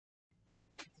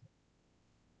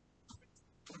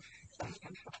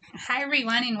Hi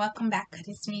everyone and welcome back.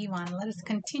 It's me, Yvonne. Let us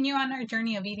continue on our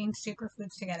journey of eating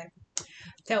superfoods together.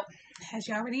 So, as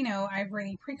you already know, I've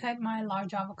already pre-cut my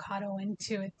large avocado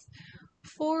into its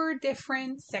 4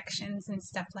 different sections and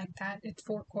stuff like that. It's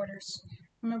 4 quarters.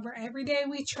 Remember, every day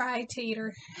we try to eat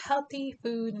our healthy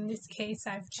food. In this case,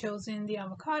 I've chosen the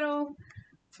avocado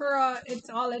for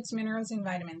all its minerals and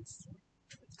vitamins.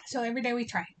 So every day we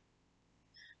try.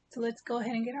 So let's go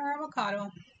ahead and get our avocado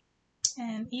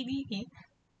and eat.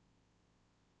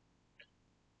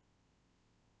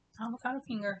 Avocado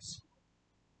fingers.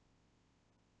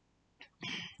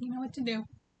 You know what to do.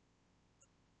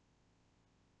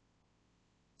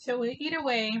 So we eat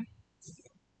away,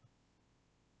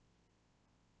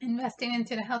 investing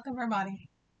into the health of our body.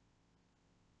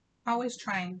 Always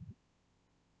trying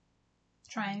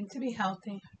to be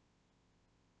healthy.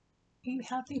 Eat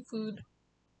healthy food.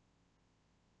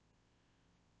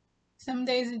 Some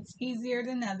days it's easier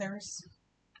than others,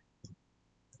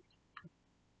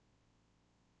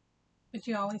 but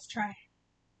you always try.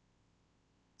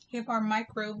 Give our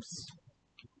microbes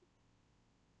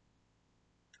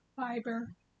fiber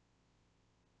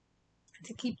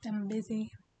to keep them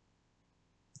busy.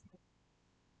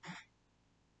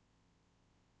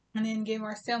 And then give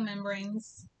our cell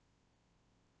membranes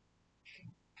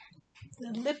the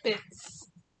lipids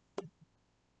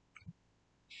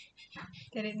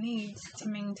that it needs to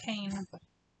maintain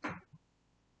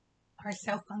our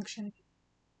cell function.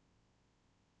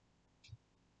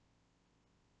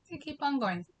 So keep on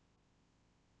going.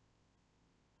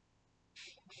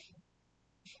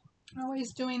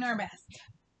 Always doing our best.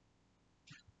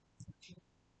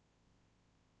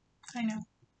 I know.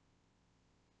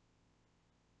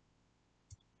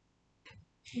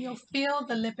 You'll feel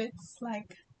the lipids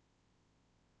like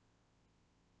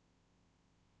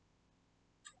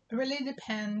it really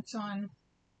depends on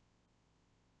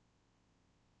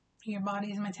your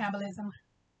body's metabolism.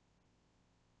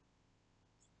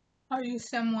 Are you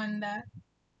someone that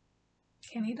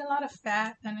can eat a lot of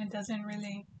fat and it doesn't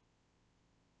really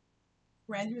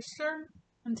register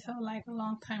until like a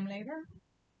long time later?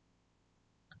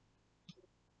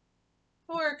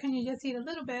 Or can you just eat a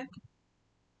little bit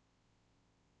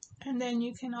and then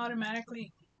you can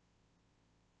automatically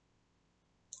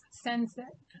sense it?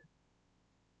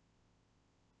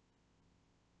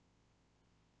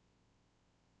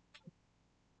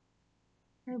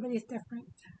 Everybody's different.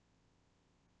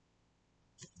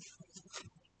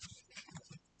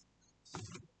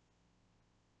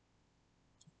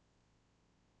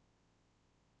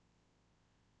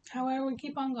 However, we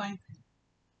keep on going.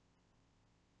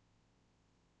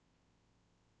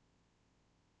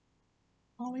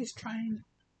 Always trying.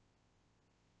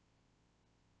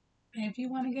 And if you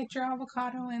want to get your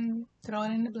avocado and throw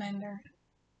it in the blender,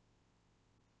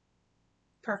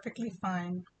 perfectly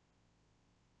fine.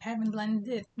 I haven't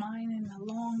blended mine in a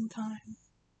long time.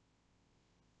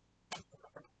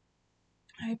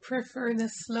 I prefer the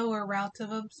slower route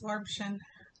of absorption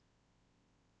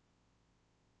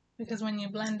because when you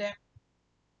blend it,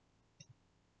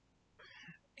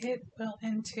 it will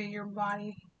enter your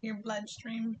body, your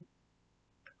bloodstream,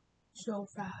 so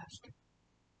fast.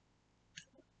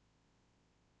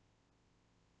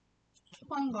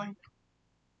 Keep on going.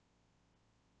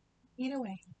 Eat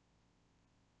away.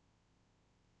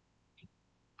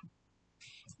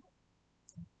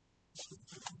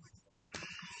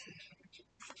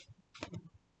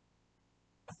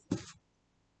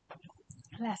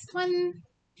 Last one.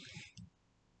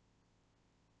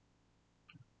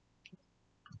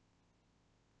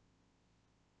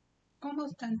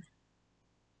 Almost done.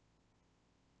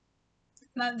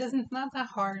 Not that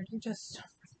hard. You just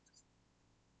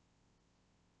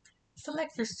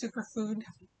select your superfood.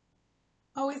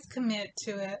 Always commit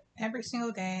to it every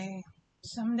single day.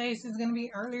 Some days it's going to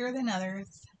be earlier than others.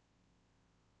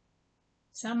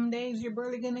 Some days you're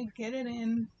barely going to get it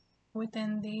in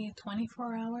within the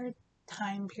 24-hour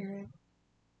time period.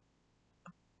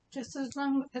 Just as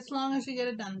long as you get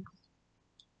it done.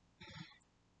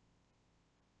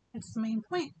 It's the main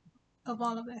point of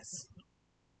all of this.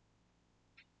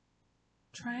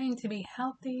 Trying to be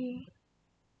healthy,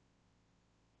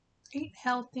 eat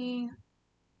healthy,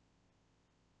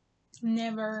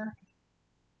 never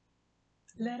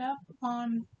let up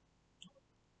on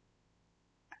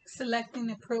selecting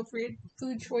appropriate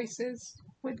food choices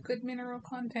with good mineral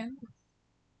content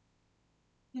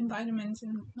and vitamins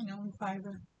and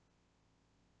fiber.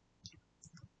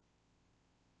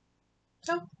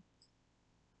 So,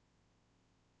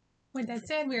 with that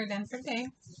said, we are done for today.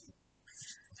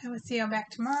 I will see you all back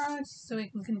tomorrow so we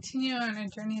can continue on our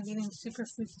journey of eating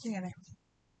superfoods together.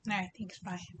 Alright, thanks,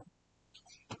 bye.